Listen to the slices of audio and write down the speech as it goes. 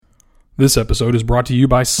This episode is brought to you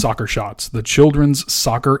by Soccer Shots, the children's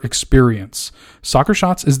soccer experience. Soccer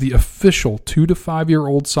Shots is the official 2 to 5 year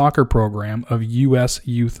old soccer program of U.S.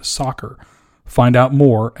 Youth Soccer. Find out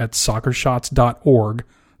more at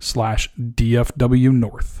soccershots.org/DFW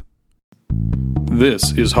North.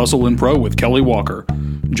 This is Hustle and Pro with Kelly Walker.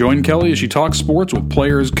 Join Kelly as she talks sports with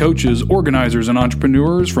players, coaches, organizers, and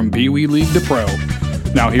entrepreneurs from Pee Wee League to Pro.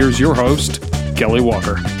 Now here's your host, Kelly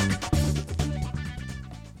Walker.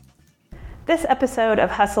 This episode of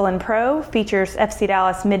Hustle and Pro features FC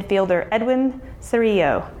Dallas midfielder Edwin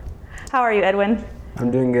Cerrillo. How are you, Edwin?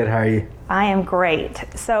 I'm doing good. How are you? I am great.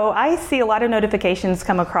 So I see a lot of notifications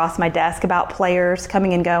come across my desk about players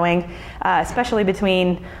coming and going, especially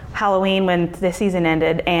between Halloween when the season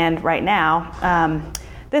ended and right now.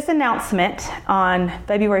 This announcement on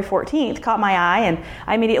February 14th caught my eye, and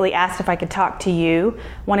I immediately asked if I could talk to you.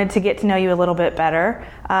 Wanted to get to know you a little bit better,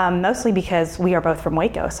 mostly because we are both from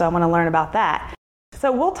Waco, so I want to learn about that.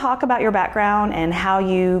 So we'll talk about your background and how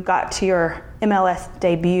you got to your MLS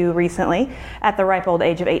debut recently at the ripe old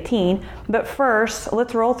age of 18. But first,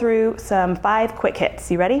 let's roll through some 5 quick hits.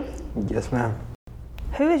 You ready? Yes, ma'am.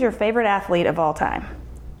 Who is your favorite athlete of all time?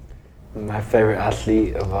 My favorite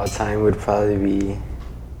athlete of all time would probably be,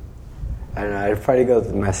 I'd probably go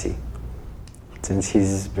with Messi, since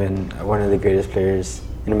he's been one of the greatest players,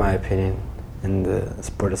 in my opinion, in the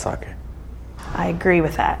sport of soccer. I agree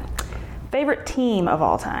with that. Favorite team of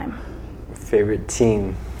all time? Favorite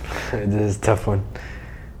team? This is a tough one.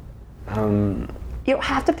 You don't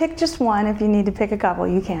have to pick just one. If you need to pick a couple,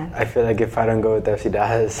 you can. I feel like if I don't go with FC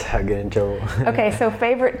Dallas, I'll get in trouble. Okay, so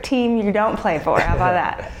favorite team you don't play for. How about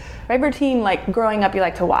that? Favorite team, like growing up, you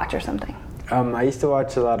like to watch or something? I used to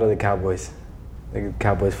watch a lot of the Cowboys, like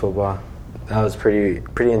Cowboys football. That was pretty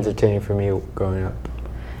entertaining for me growing up.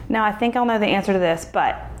 Now, I think I'll know the answer to this,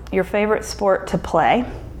 but your favorite sport to play?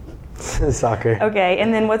 Soccer. Okay,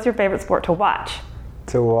 and then what's your favorite sport to watch?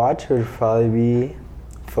 To watch would probably be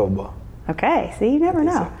football. Okay, see, you never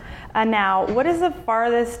know. So. Now, what is the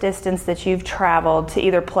farthest distance that you've traveled to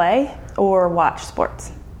either play or watch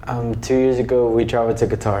sports? 2 years ago, we traveled to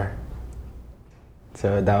Qatar.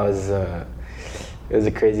 So that was it was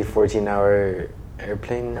a crazy 14-hour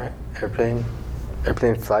airplane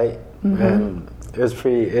flight. Mm-hmm. And it was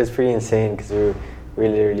pretty insane because we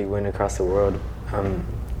literally went across the world.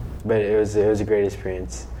 But it was a great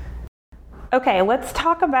experience. Okay, let's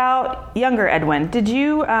talk about younger Edwin. Did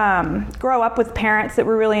you grow up with parents that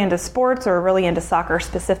were really into sports or really into soccer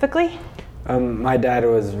specifically? My dad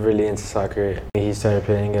was really into soccer. He started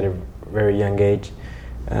playing at a very young age,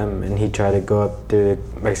 and he tried to go up through the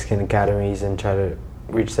Mexican academies and try to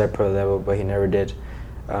reach that pro level, but he never did.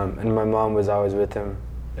 And my mom was always with him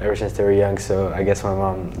ever since they were young, so I guess my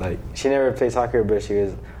mom, she never played soccer, but she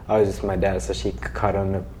was always with my dad, so she caught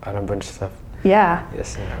on a bunch of stuff. Yeah.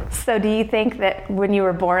 Yes. So do you think that when you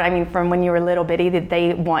were born, from when you were little bitty, did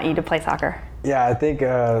they want you to play soccer? Yeah, I think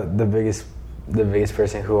the biggest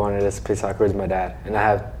person who wanted us to play soccer was my dad. And I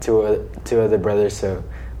have two other brothers, so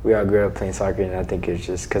we all grew up playing soccer, and I think it's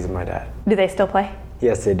just because of my dad. Do they still play?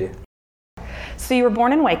 Yes, they do. So you were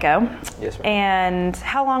born in Waco. Yes, ma'am. And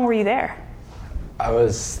how long were you there? I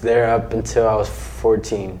was there up until I was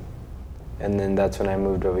 14, and then that's when I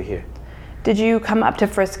moved over here. Did you come up to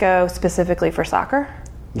Frisco specifically for soccer?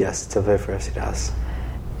 Yes, to play for FC Dallas.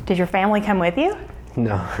 Did your family come with you?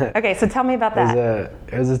 No. Okay, so tell me about that.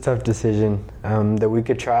 It was a tough decision. The week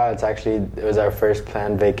of tryouts, actually, it was our first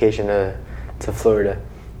planned vacation to Florida,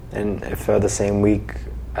 and it fell the same week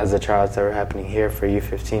as the tryouts that were happening here for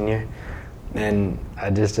U15 year. And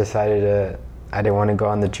I just decided I didn't want to go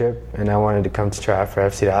on the trip, and I wanted to come to try out for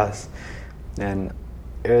FC Dallas. And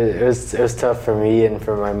it was tough for me and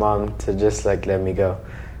for my mom to just let me go.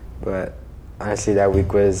 But honestly, that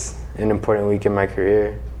week was an important week in my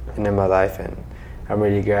career and in my life, and I'm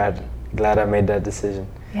really glad I made that decision.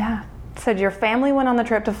 Yeah. So your family went on the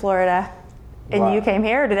trip to Florida, and you came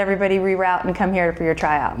here, or did everybody reroute and come here for your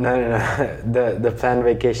tryout? No. The planned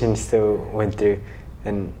vacation still went through,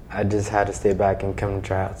 and I just had to stay back and come to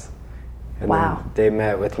tryouts. And wow. Then they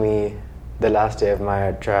met with me the last day of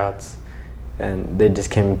my tryouts, and they just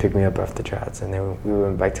came and picked me up after tryouts, and then we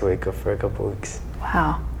went back to Waco for a couple of weeks.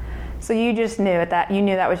 Wow. So you just knew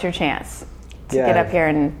that was your chance to get up here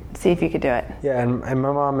and see if you could do it. Yeah, and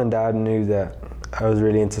my mom and dad knew that I was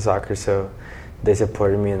really into soccer, so they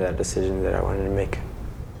supported me in that decision that I wanted to make.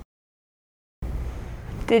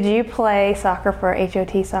 Did you play soccer for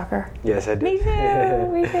HOT Soccer? Yes, I did. Me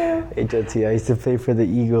too. HOT, I used to play for the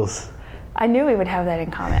Eagles. I knew we would have that in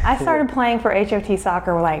common. I started playing for HOT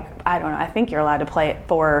Soccer, I don't know, I think you're allowed to play at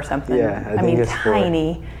 4 or something. Yeah, I think it's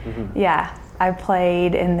tiny. 4. Mm-hmm. Yeah. I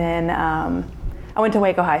played, and then I went to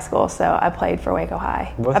Waco High School, so I played for Waco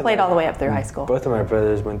High. I played all the way up through high school. Both of my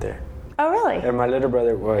brothers went there. Oh, really? And my little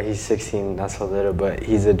brother, well, he's 16, not so little, but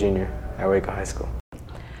he's a junior at Waco High School.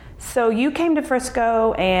 So you came to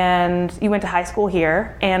Frisco and you went to high school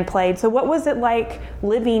here and played. So what was it like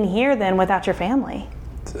living here then without your family?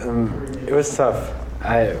 It was tough.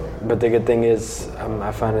 But the good thing is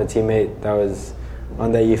I found a teammate that was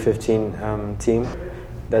on that U15 team.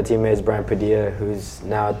 That teammate is Brian Padilla, who's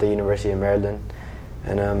now at the University of Maryland.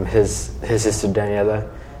 And his sister Daniela.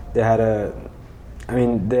 They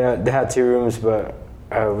had 2 rooms, but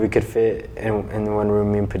we could fit in one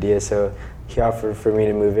room, me and Padilla. So he offered for me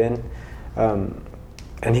to move in,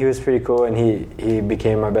 and he was pretty cool, and he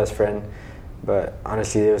became my best friend. But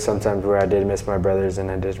honestly, there was sometimes where I did miss my brothers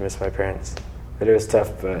and I did miss my parents. But it was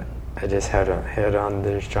tough, but I just held on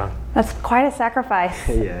there strong. That's quite a sacrifice.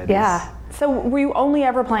 Yeah, it is. So were you only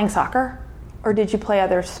ever playing soccer? Or did you play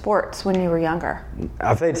other sports when you were younger?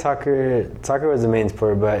 I played soccer. Soccer was the main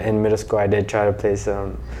sport, but in middle school I did try to play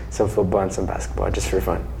some football and some basketball just for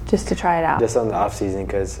fun. Just to try it out? Just on the off season,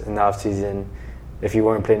 because in the off season, if you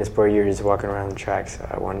weren't playing a sport, you were just walking around the track, so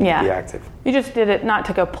I wanted to be active. You just did it not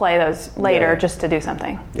to go play those later, just to do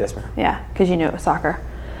something? Yes, ma'am. Yeah, because you knew it was soccer.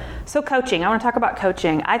 So coaching, I want to talk about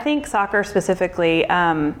coaching. I think soccer specifically,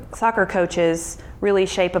 soccer coaches really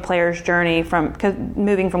shape a player's journey from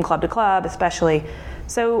moving from club to club, especially.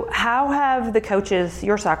 So how have the coaches,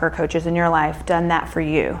 your soccer coaches in your life, done that for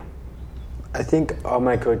you? I think all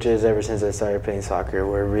my coaches, ever since I started playing soccer,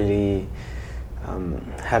 were really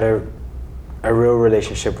had a real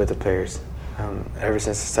relationship with the players. Ever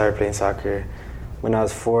since I started playing soccer, when I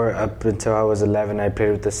was 4 up until I was 11, I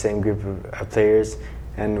played with the same group of players.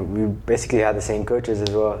 And we basically had the same coaches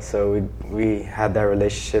as well, so we had that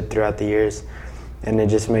relationship throughout the years, and it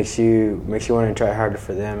just makes you want to try harder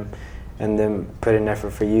for them, and then put in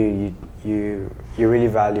effort for you. You really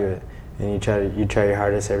value it, and you try your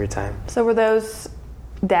hardest every time. So were those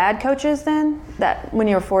dad coaches then? That when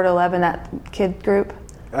you were 4 to 11, that kid group?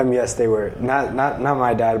 Yes, they were. Not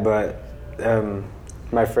my dad, but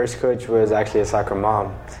my first coach was actually a soccer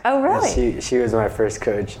mom. Oh, really? She was my first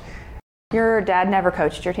coach. Your dad never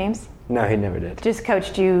coached your teams? No, he never did. Just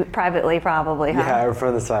coached you privately, probably, huh? Yeah,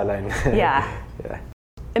 from the sideline. Yeah.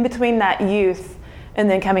 In between that youth and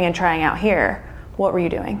then coming and trying out here, what were you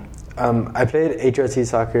doing? I played HRT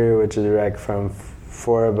soccer, which is rec from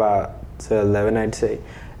 4 about to 11, I'd say.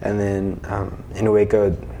 And then in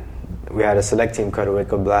Waco, we had a select team called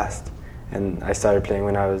Waco Blast. And I started playing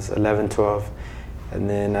when I was 11, 12. And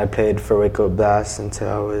then I played for Waco Blast until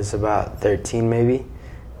I was about 13, maybe.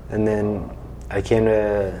 And then I came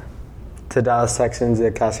to Dallas Texans,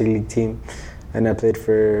 the Classic League team, and I played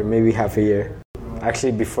for maybe half a year.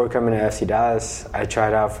 Actually, before coming to FC Dallas, I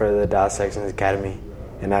tried out for the Dallas Texans Academy,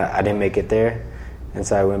 and I didn't make it there. And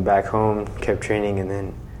so I went back home, kept training, and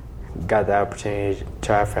then got the opportunity to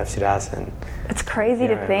try out for FC Dallas. And it's crazy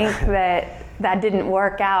to think that didn't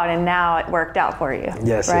work out, and now it worked out for you.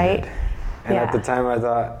 Yes, right? It did. And at the time, I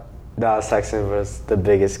thought Dallas Texans was the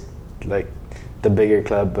biggest, the bigger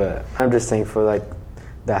club, but I'm just thankful that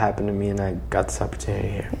happened to me and I got this opportunity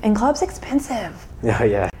here. And club's expensive. Oh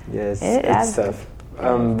yeah, it's tough.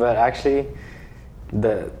 But actually,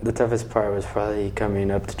 the toughest part was probably coming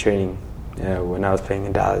up to training when I was playing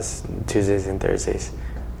in Dallas Tuesdays and Thursdays,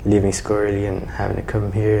 leaving school early and having to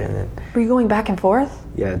come here and then. Were you going back and forth?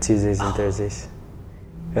 Yeah, Tuesdays and Thursdays.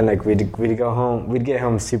 And we'd go home. We'd get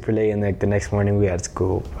home super late, and the next morning we had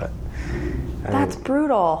school. But that's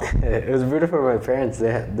brutal. It was brutal for my parents.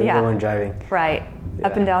 They're the one driving. Right,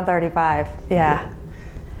 up and down 35. Yeah.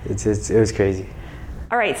 It was crazy.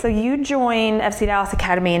 All right, so you joined FC Dallas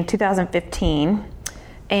Academy in 2015,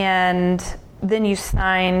 and then you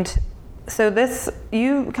signed. So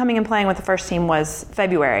you coming and playing with the first team was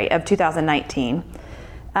February of 2019.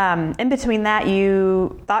 In between that,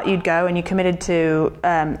 you thought you'd go and you committed to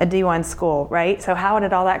a D1 school, right? So how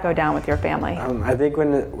did all that go down with your family? I think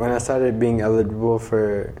when I started being eligible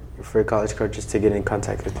for college coaches to get in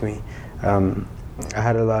contact with me, I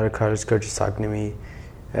had a lot of college coaches talking to me,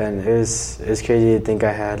 and it was crazy to think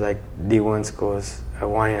I had D1 schools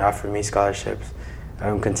wanting to offer me scholarships.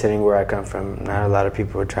 Considering where I come from, not a lot of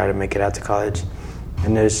people would try to make it out to college,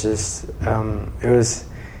 and it was just it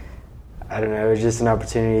was just an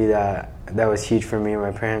opportunity that was huge for me and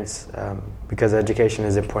my parents, because education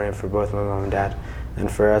is important for both my mom and dad, and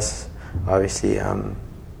for us, obviously.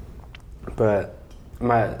 But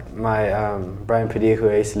my Brian Padilla, who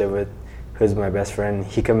I used to live with, who's my best friend,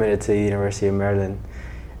 he committed to the University of Maryland,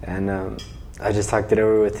 and I just talked it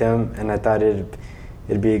over with him, and I thought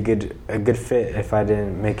it'd be a good fit. If I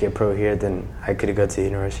didn't make it pro here, then I could go to the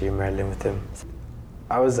University of Maryland with him.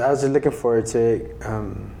 I was just looking forward to it,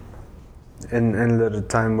 in a little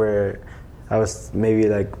time where I was maybe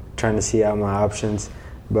like trying to see out my options.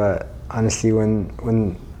 But honestly,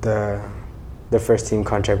 when the first team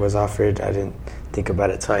contract was offered, I didn't think about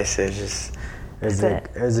it twice. It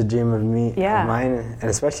was a dream of mine, and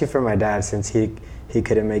especially for my dad, since he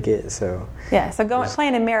couldn't make it. So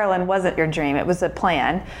playing in Maryland wasn't your dream. It was a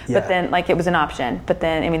plan, but then it was an option. But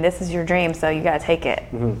then, I mean, this is your dream, so you got to take it.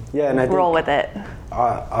 Mm-hmm. Yeah, and I roll with it.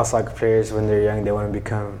 All soccer players, when they're young, they want to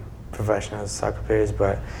become professional soccer players.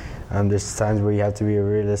 But there's times where you have to be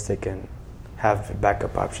realistic and have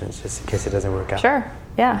backup options just in case it doesn't work out. Sure.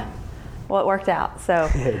 Yeah. Well, it worked out. So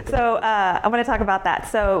I want to talk about that.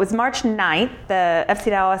 So it was March 9th, the FC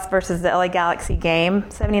Dallas versus the LA Galaxy game,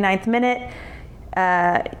 79th minute.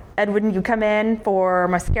 Edwin, you come in for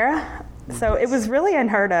Mosquera. So it was really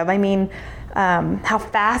unheard of. I mean, how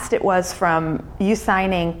fast it was from you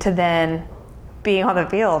signing to then being on the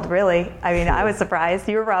field, really. I mean, I was surprised.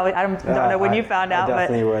 You were probably, I don't know when you found out. I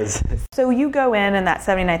definitely was. So you go in that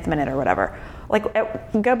 79th minute or whatever.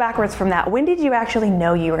 Go backwards from that. When did you actually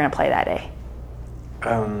know you were going to play that day?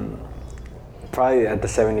 Probably at the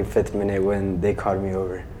 75th minute when they called me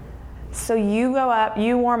over. So you go up,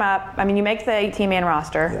 you warm up. I mean, you make the 18-man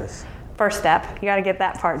roster. Yes. First step, you got to get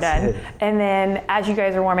that part done. And then as you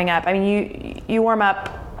guys are warming up, I mean, you warm up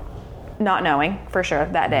not knowing for sure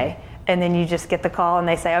that day. And then you just get the call and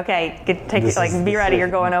they say, okay, be ready, you're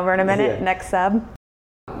going over in a minute, next sub.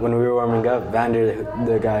 When we were warming up, Vander,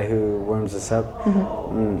 the guy who warms us up,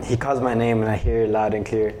 he calls my name and I hear it loud and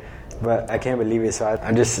clear. But I can't believe it, so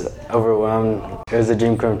I'm just overwhelmed. It was a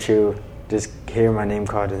dream come true, just hearing my name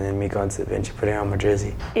called and then me going to the bench and putting on my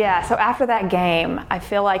jersey. Yeah, so after that game, I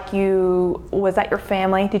feel like was that your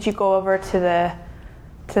family? Did you go over to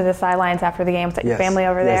the sidelines after the game? Was that your family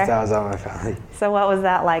over there? Yes, that was all my family. So what was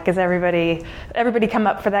that like? Is everybody come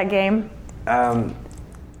up for that game?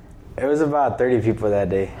 It was about 30 people that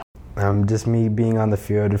day. Just me being on the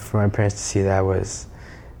field for my parents to see that was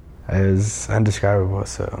indescribable.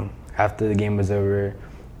 So after the game was over,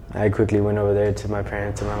 I quickly went over there to my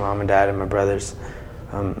parents and my mom and dad and my brothers.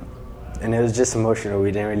 And it was just emotional.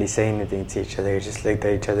 We didn't really say anything to each other. We just looked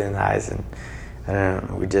at each other in the eyes and I don't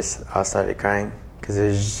know, we just all started crying because it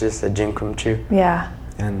was just a dream come true. Yeah.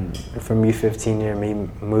 And from U15 year, me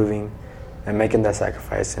moving and making that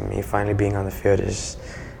sacrifice and me finally being on the field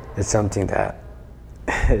it's something that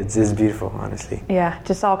it's beautiful, honestly. Yeah,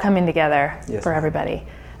 just all coming together for everybody.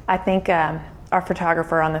 I think our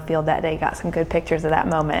photographer on the field that day got some good pictures of that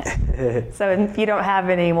moment. So if you don't have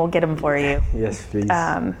any, we'll get them for you. Yes, please.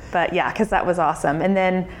 But yeah, because that was awesome. And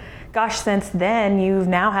then, gosh, since then, you've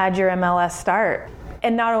now had your MLS start.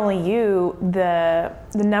 And not only you, the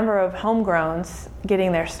number of homegrowns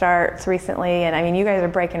getting their starts recently, and I mean, you guys are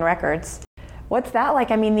breaking records. What's that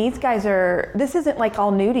like? I mean, this isn't like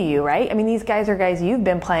all new to you, right? I mean, these guys are guys you've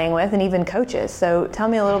been playing with and even coaches. So tell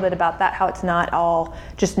me a little bit about that, how it's not all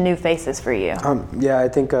just new faces for you. Yeah, I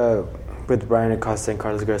think with Brian Acosta and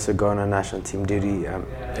Carlos Gressa going on national team duty,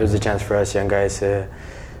 it was a chance for us young guys to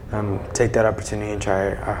take that opportunity and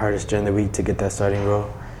try our hardest during the week to get that starting role.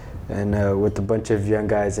 And with a bunch of young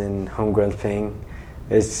guys and homegrowns playing,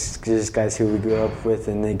 it's just guys who we grew up with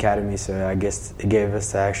in the academy, so I guess it gave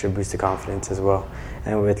us the extra boost of confidence as well.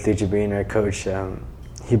 And with Luchi being our coach,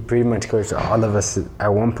 he pretty much coached all of us at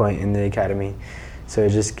one point in the academy. So it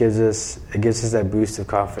just gives us that boost of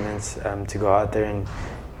confidence to go out there and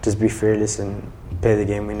just be fearless and play the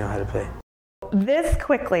game we know how to play. This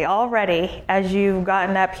quickly already, as you've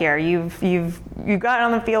gotten up here, you've gotten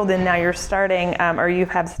on the field and now you're starting, or you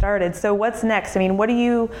have started. So what's next? I mean,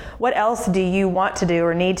 what else do you want to do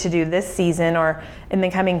or need to do this season or in the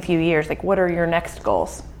coming few years? Like, what are your next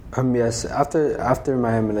goals? Yes, after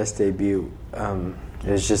my MLS debut, it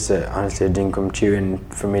was just honestly a dream come true,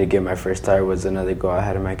 and for me to get my first start was another goal I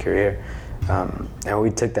had in my career. And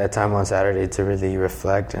we took that time on Saturday to really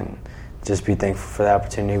reflect and just be thankful for the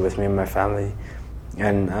opportunity with me and my family,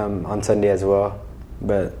 and on Sunday as well.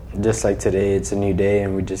 But just like today, it's a new day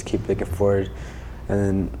and we just keep looking forward. And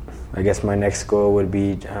then I guess my next goal would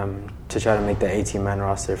be to try to make the 18-man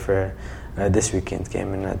roster for this weekend's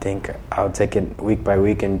game, and I think I'll take it week by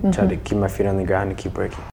week and try to keep my feet on the ground and keep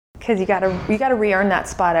working. Because you gotta re-earn that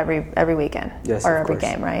spot every weekend, or every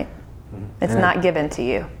game, right? Mm-hmm. It's not given to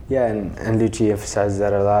you. Yeah, and Luchi emphasizes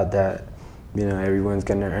that a lot, that everyone's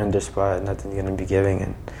going to earn their spot, nothing's going to be giving,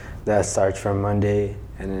 and that starts from Monday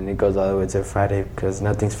and then it goes all the way to Friday because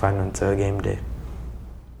nothing's final until game day.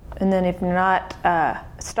 And then if you're not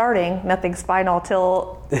starting, nothing's final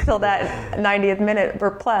till that 90th minute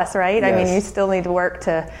or plus, right? Yes. I mean, you still need to work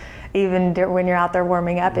to, even when you're out there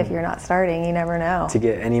warming up, if you're not starting, you never know. To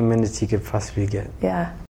get any minutes you could possibly get.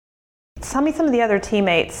 Yeah. Tell me some of the other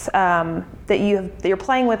teammates that you're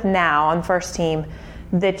playing with now on the first team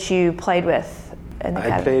that you played with in the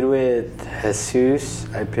academy. I played with Jesus.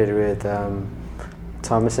 I played with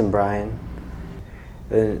Thomas and Brian.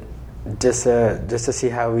 Just to see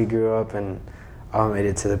how we grew up and all made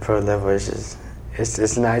it to the pro level. It's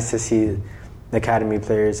nice to see the academy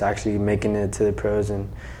players actually making it to the pros and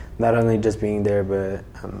not only just being there but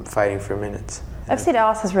fighting for minutes. FC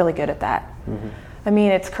Dallas is really good at that. Mm-hmm. I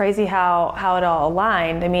mean, it's crazy how it all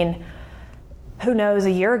aligned. I mean, who knows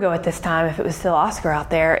a year ago at this time if it was still Oscar out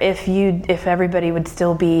there, if everybody would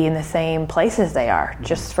still be in the same places they are,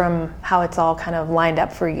 just from how it's all kind of lined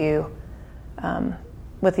up for you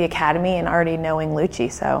with the academy and already knowing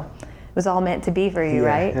Lucci. So it was all meant to be for you,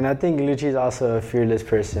 right? And I think Lucci's also a fearless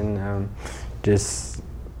person.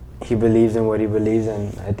 He believes in what he believes in.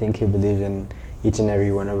 I think he believes in each and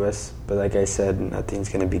every one of us. But like I said, nothing's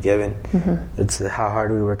going to be given. Mm-hmm. It's how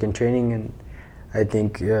hard we work in training, and I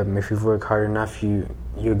think if you work hard enough,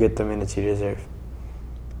 you'll get the minutes you deserve.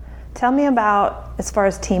 Tell me about, as far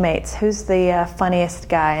as teammates, who's the funniest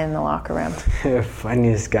guy in the locker room?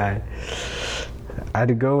 Funniest guy?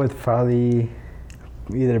 I'd go with probably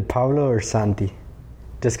either Pablo or Santi.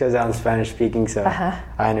 Just because I'm Spanish speaking, so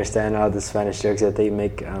I understand all the Spanish jokes that they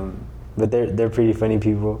make. But they're pretty funny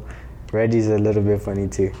people. Reggie's a little bit funny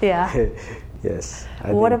too. Yeah. Yes.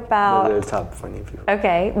 What about they're the top funny people?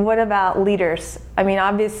 Okay. What about leaders? I mean,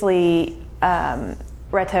 obviously,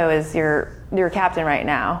 Reto is your captain right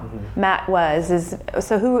now. Mm-hmm. Matt was.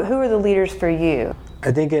 So who are the leaders for you?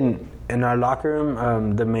 I think in our locker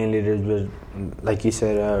room, the main leaders were, like you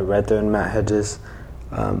said, Reto and Matt Hedges.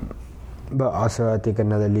 But also, I think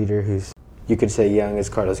another leader who's, you could say young, is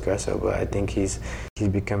Carlos Gresso, but I think he's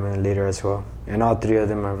becoming a leader as well. And all three of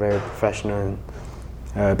them are very professional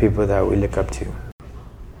and people that we look up to.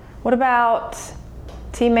 What about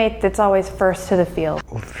teammate that's always first to the field?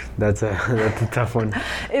 That's a tough one.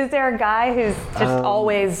 Is there a guy who's just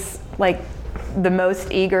always like the most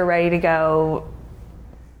eager, ready to go?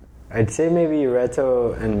 I'd say maybe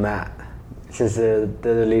Reto and Matt. Since they're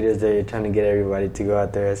the leaders, they're trying to get everybody to go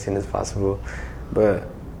out there as soon as possible. But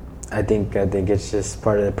I think it's just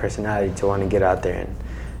part of the personality to want to get out there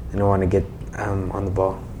and want to get on the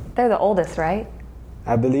ball. They're the oldest, right?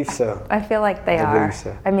 I believe so. I feel like they are. I believe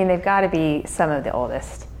so. I mean, they've got to be some of the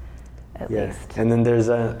oldest, at least. And then there's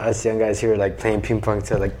us young guys who are like playing ping pong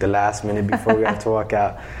till like the last minute before we have to walk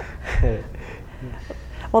out.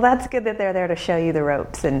 Well, that's good that they're there to show you the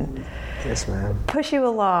ropes and yes, ma'am. Push you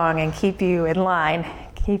along and keep you in line,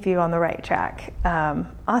 keep you on the right track.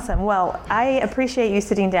 Awesome. Well, I appreciate you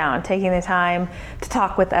sitting down, taking the time to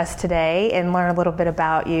talk with us today and learn a little bit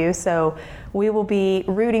about you. So we will be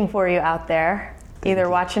rooting for you out there, either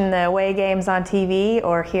watching the away games on TV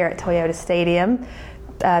or here at Toyota Stadium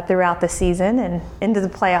throughout the season and into the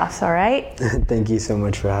playoffs, all right? Thank you so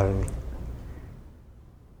much for having me.